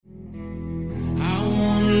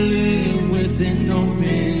with an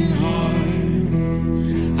open heart.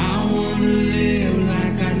 I wanna live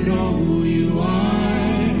like I know who you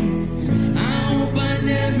are. I hope I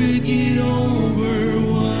never get over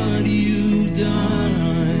what you've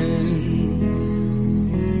done.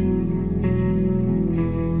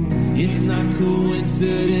 It's not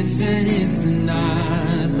coincidence and it's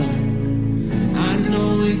not luck. I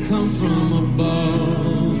know it comes from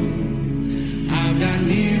above. I've got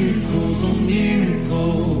miracles on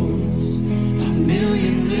miracles, a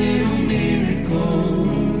million little miracles.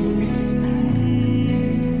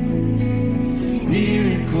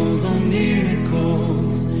 Miracles on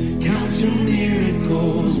miracles, count your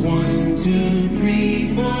miracles. 1, 2,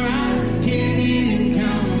 3, 4, I can't even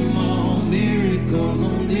count them all. Miracles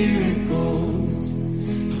on miracles,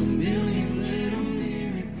 a million little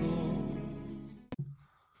miracles.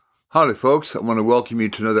 Howdy, folks. I want to welcome you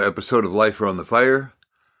to another episode of Life Around the Fire.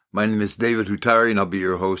 My name is David Hutari, and I'll be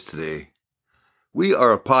your host today. We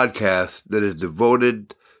are a podcast that is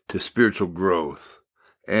devoted to spiritual growth.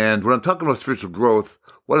 And when I'm talking about spiritual growth,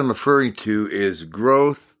 what I'm referring to is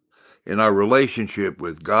growth in our relationship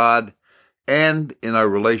with God and in our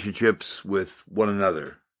relationships with one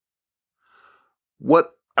another.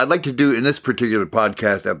 What I'd like to do in this particular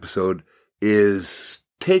podcast episode is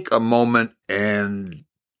take a moment and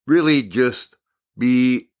really just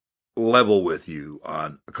be level with you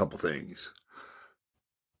on a couple things.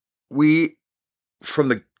 We, from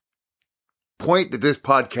the point that this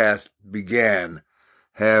podcast began,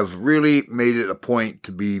 have really made it a point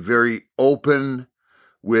to be very open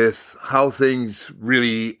with how things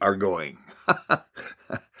really are going.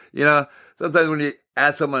 You know, sometimes when you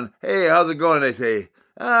ask someone, hey, how's it going? They say,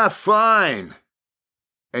 fine.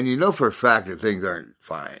 And you know for a fact that things aren't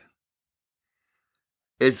fine.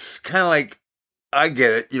 It's kind of like, I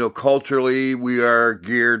get it, you know, culturally we are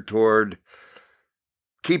geared toward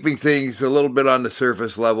keeping things a little bit on the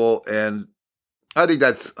surface level, and I think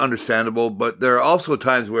that's understandable, but there are also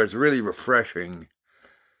times where it's really refreshing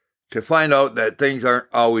to find out that things aren't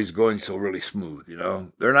always going so really smooth, you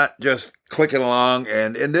know? They're not just clicking along,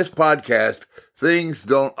 and in this podcast, things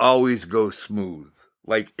don't always go smooth.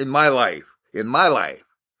 Like in my life,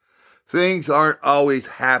 things aren't always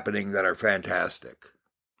happening that are fantastic.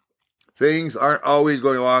 Things aren't always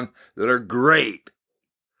going along that are great.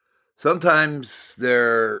 Sometimes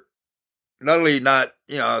they're not only not,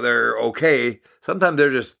 you know, they're okay. Sometimes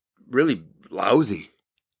they're just really lousy.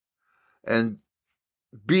 And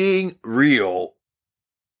being real,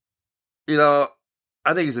 you know,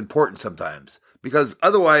 I think is important sometimes. Because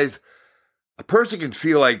otherwise, a person can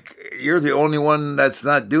feel like you're the only one that's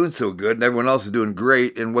not doing so good and everyone else is doing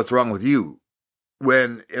great, and what's wrong with you?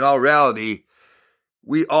 When in all reality,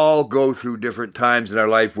 we all go through different times in our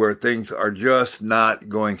life where things are just not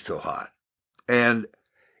going so hot. And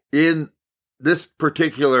in this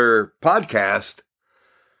particular podcast,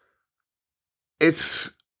 it's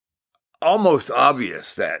almost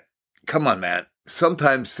obvious that, come on, man,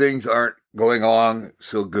 sometimes things aren't going along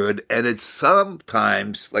so good. And it's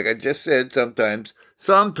sometimes, like I just said,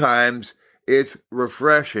 sometimes it's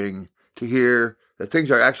refreshing to hear that things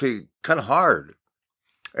are actually kind of hard.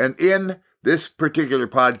 And in this particular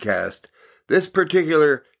podcast, this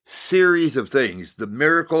particular series of things, the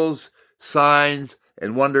miracles, signs,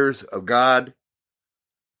 and wonders of God,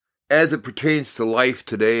 as it pertains to life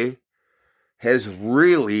today, has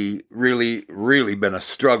really, really, really been a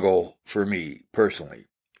struggle for me personally.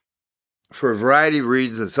 For a variety of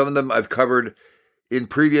reasons, and some of them I've covered in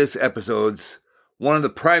previous episodes. One of the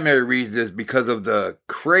primary reasons is because of the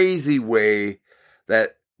crazy way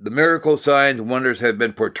that the miracles, signs, and wonders have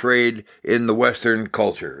been portrayed in the Western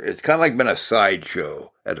culture. It's kind of like been a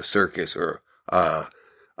sideshow at a circus or a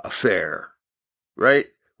fair, right?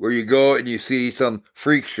 Where you go and you see some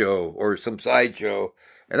freak show or some sideshow.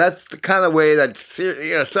 And that's the kind of way that,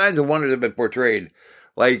 you know, signs and wonders have been portrayed.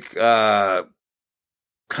 Like, kind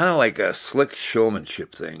of like a slick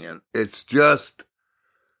showmanship thing. And it's just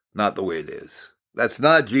not the way it is. That's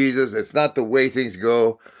not Jesus. It's not the way things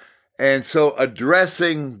go. And so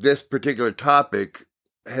addressing this particular topic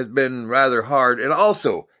has been rather hard. And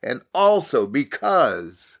also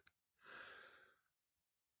because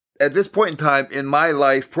at this point in time in my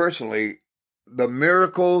life personally, the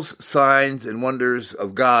miracles, signs, and wonders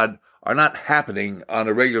of God are not happening on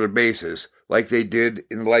a regular basis like they did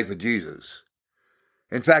in the life of Jesus.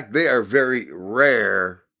 In fact, they are very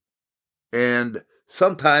rare, and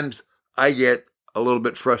sometimes I get a little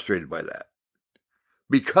bit frustrated by that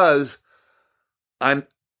because I'm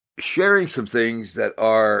sharing some things that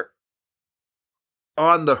are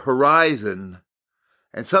on the horizon,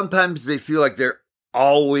 and sometimes they feel like they're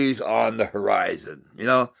always on the horizon. You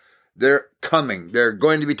know, they're coming. They're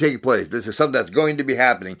going to be taking place. This is something that's going to be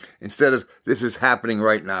happening instead of this is happening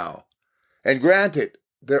right now. And granted,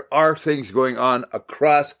 there are things going on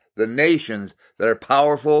across the nations that are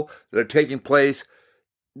powerful, that are taking place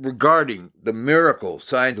regarding the miracles,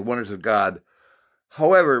 signs, and wonders of God.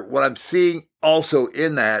 However, what I'm seeing also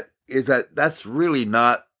in that is that that's really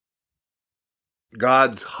not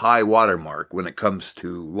God's high watermark when it comes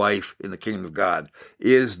to life in the kingdom of God,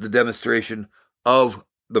 is the demonstration of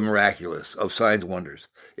the miraculous, of signs and wonders.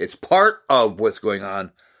 It's part of what's going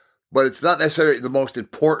on, but it's not necessarily the most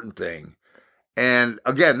important thing. And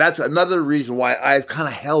again, that's another reason why I've kind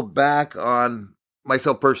of held back on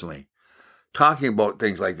myself personally talking about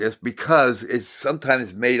things like this, because it's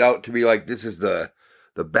sometimes made out to be like this is the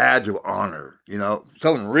badge of honor. You know,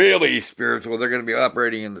 someone really spiritual, they're going to be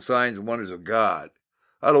operating in the signs and wonders of God.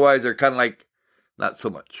 Otherwise, they're kind of like, not so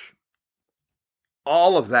much.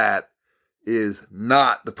 All of that is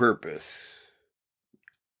not the purpose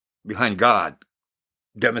behind God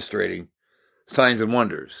demonstrating signs and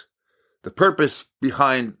wonders. The purpose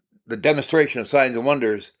behind the demonstration of signs and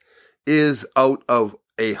wonders is out of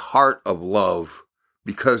a heart of love,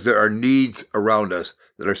 because there are needs around us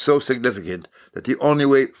that are so significant that the only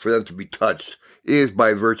way for them to be touched is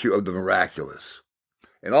by virtue of the miraculous.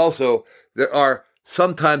 And also, there are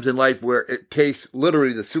some times in life where it takes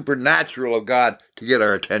literally the supernatural of God to get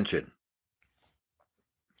our attention,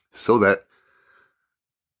 so that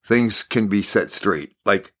things can be set straight,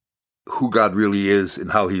 like who God really is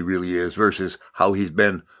and how he really is versus how he's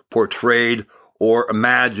been portrayed or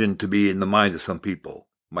imagined to be in the minds of some people,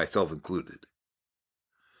 myself included.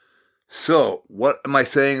 So, what am I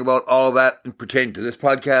saying about all that pertaining to this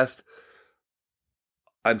podcast?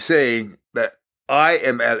 I'm saying that I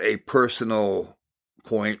am at a personal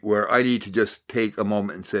point where I need to just take a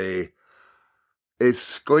moment and say,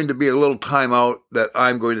 it's going to be a little time out that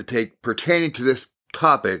I'm going to take pertaining to this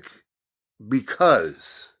topic,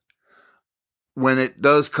 because when it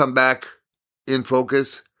does come back in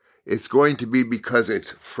focus, it's going to be because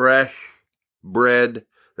it's fresh bread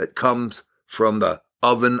that comes from the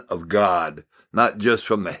oven of God, not just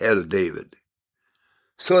from the head of David.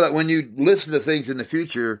 So that when you listen to things in the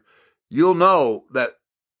future, you'll know that,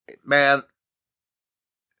 man,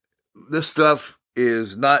 this stuff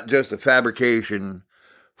is not just a fabrication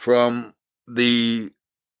from the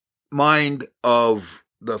mind of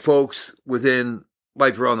the folks within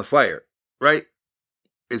Life Around the Fire, right?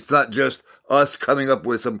 It's not just us coming up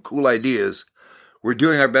with some cool ideas. We're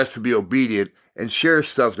doing our best to be obedient and share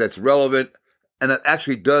stuff that's relevant and that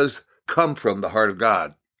actually does come from the heart of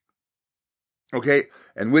God. Okay?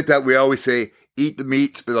 And with that, we always say, eat the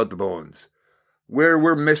meat, spit out the bones. Where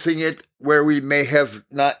we're missing it, where we may have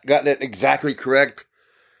not gotten it exactly correct,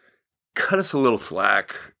 cut us a little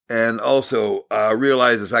slack, and also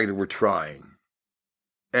realize the fact that we're trying.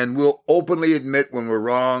 And we'll openly admit when we're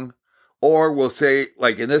wrong, or we'll say,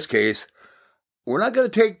 like in this case, we're not going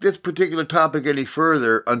to take this particular topic any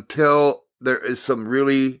further until there is some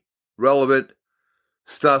really relevant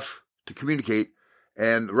stuff to communicate.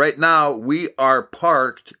 And right now, we are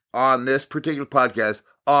parked on this particular podcast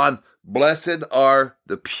on blessed are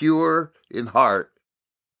the pure in heart,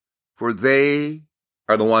 for they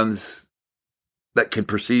are the ones that can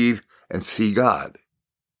perceive and see God.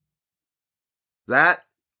 That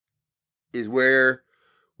is where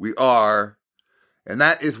we are, and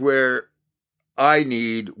that is where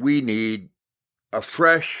we need a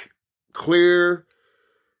fresh, clear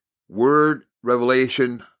word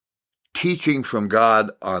revelation teaching from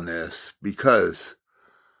God on this, because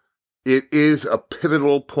it is a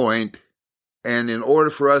pivotal point, and in order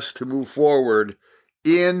for us to move forward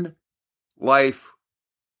in life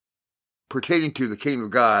pertaining to the kingdom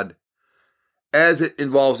of God, as it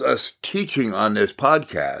involves us teaching on this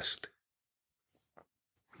podcast,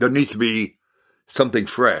 there needs to be something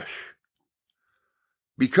fresh.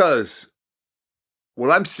 Because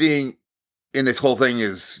what I'm seeing in this whole thing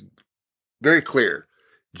is very clear.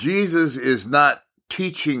 Jesus is not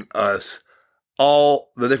teaching us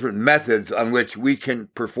all the different methods on which we can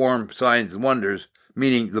perform signs and wonders,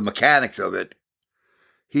 meaning the mechanics of it.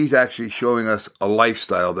 He's actually showing us a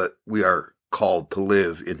lifestyle that we are called to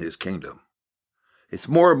live in his kingdom. It's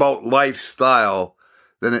more about lifestyle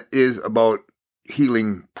than it is about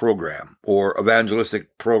healing program or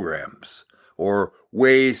evangelistic programs or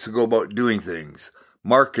ways to go about doing things,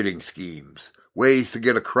 marketing schemes, ways to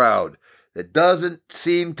get a crowd. That doesn't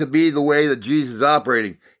seem to be the way that Jesus is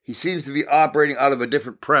operating. He seems to be operating out of a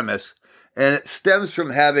different premise, and it stems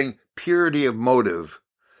from having purity of motive,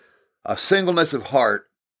 a singleness of heart,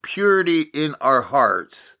 purity in our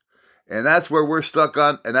hearts, And that's where we're stuck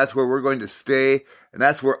on, and that's where we're going to stay, and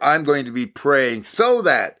that's where I'm going to be praying, so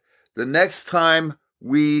that the next time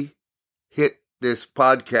we hit this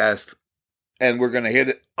podcast, and we're going to hit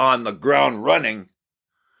it on the ground running,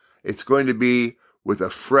 it's going to be with a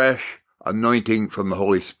fresh anointing from the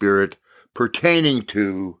Holy Spirit pertaining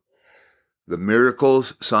to the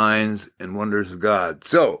miracles, signs, and wonders of God.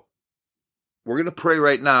 So, we're going to pray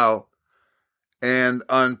right now, and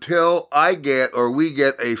until we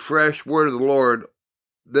get a fresh word of the Lord,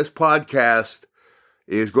 this podcast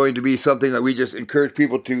is going to be something that we just encourage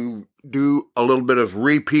people to do a little bit of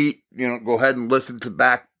repeat. Go ahead and listen to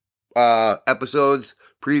back episodes,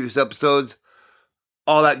 previous episodes,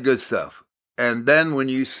 all that good stuff. And then when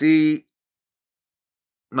you see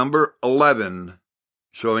number 11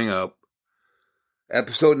 showing up,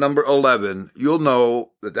 episode number 11, you'll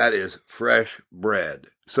know that is fresh bread.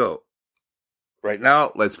 So, right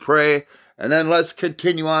now, let's pray, and then let's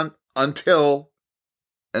continue on until,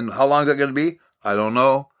 and how long is that going to be? I don't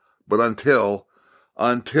know, but until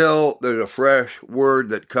there's a fresh word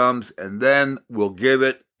that comes, and then we'll give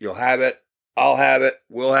it, you'll have it, I'll have it,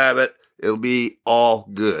 we'll have it, it'll be all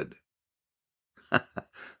good.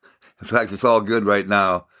 In fact, it's all good right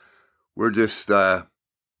now. We're just, we're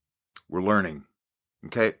learning.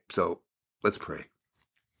 Okay, so let's pray.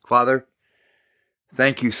 Father,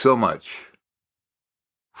 thank you so much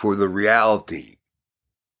for the reality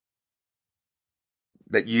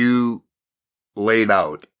that you laid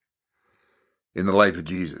out in the life of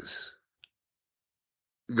Jesus.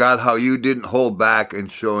 God, how you didn't hold back in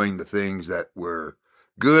showing the things that were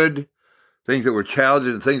good, things that were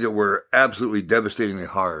challenging, and things that were absolutely devastatingly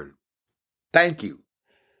hard. Thank you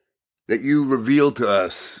that you revealed to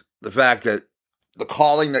us the fact that the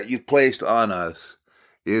calling that you've placed on us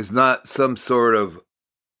is not some sort of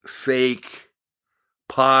fake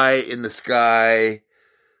pie in the sky,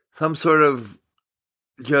 some sort of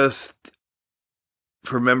just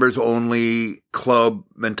for members only club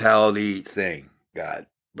mentality thing, God,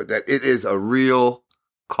 but that it is a real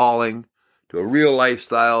calling to a real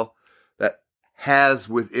lifestyle that has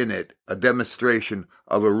within it a demonstration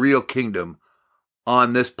of a real kingdom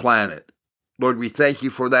on this planet. Lord, we thank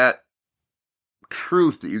you for that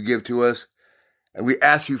truth that you give to us, and we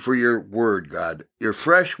ask you for your word, God, your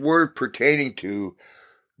fresh word pertaining to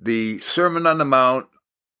the Sermon on the Mount,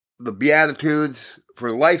 the Beatitudes,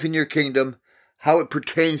 for life in your kingdom, how it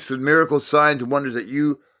pertains to miracles, signs, and wonders that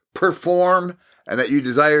you perform and that you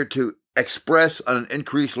desire to express on an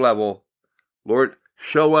increased level. Lord,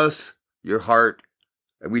 show us your heart,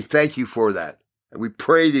 and we thank you for that. And we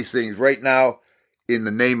pray these things right now in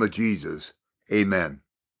the name of Jesus. Amen.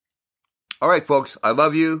 All right, folks, I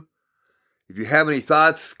love you. If you have any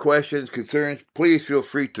thoughts, questions, concerns, please feel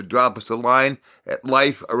free to drop us a line at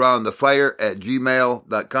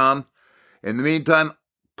lifearoundthefire@gmail.com. In the meantime,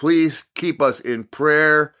 please keep us in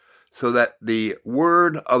prayer so that the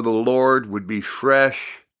word of the Lord would be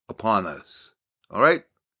fresh upon us. All right?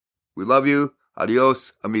 We love you.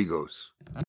 Adios, amigos.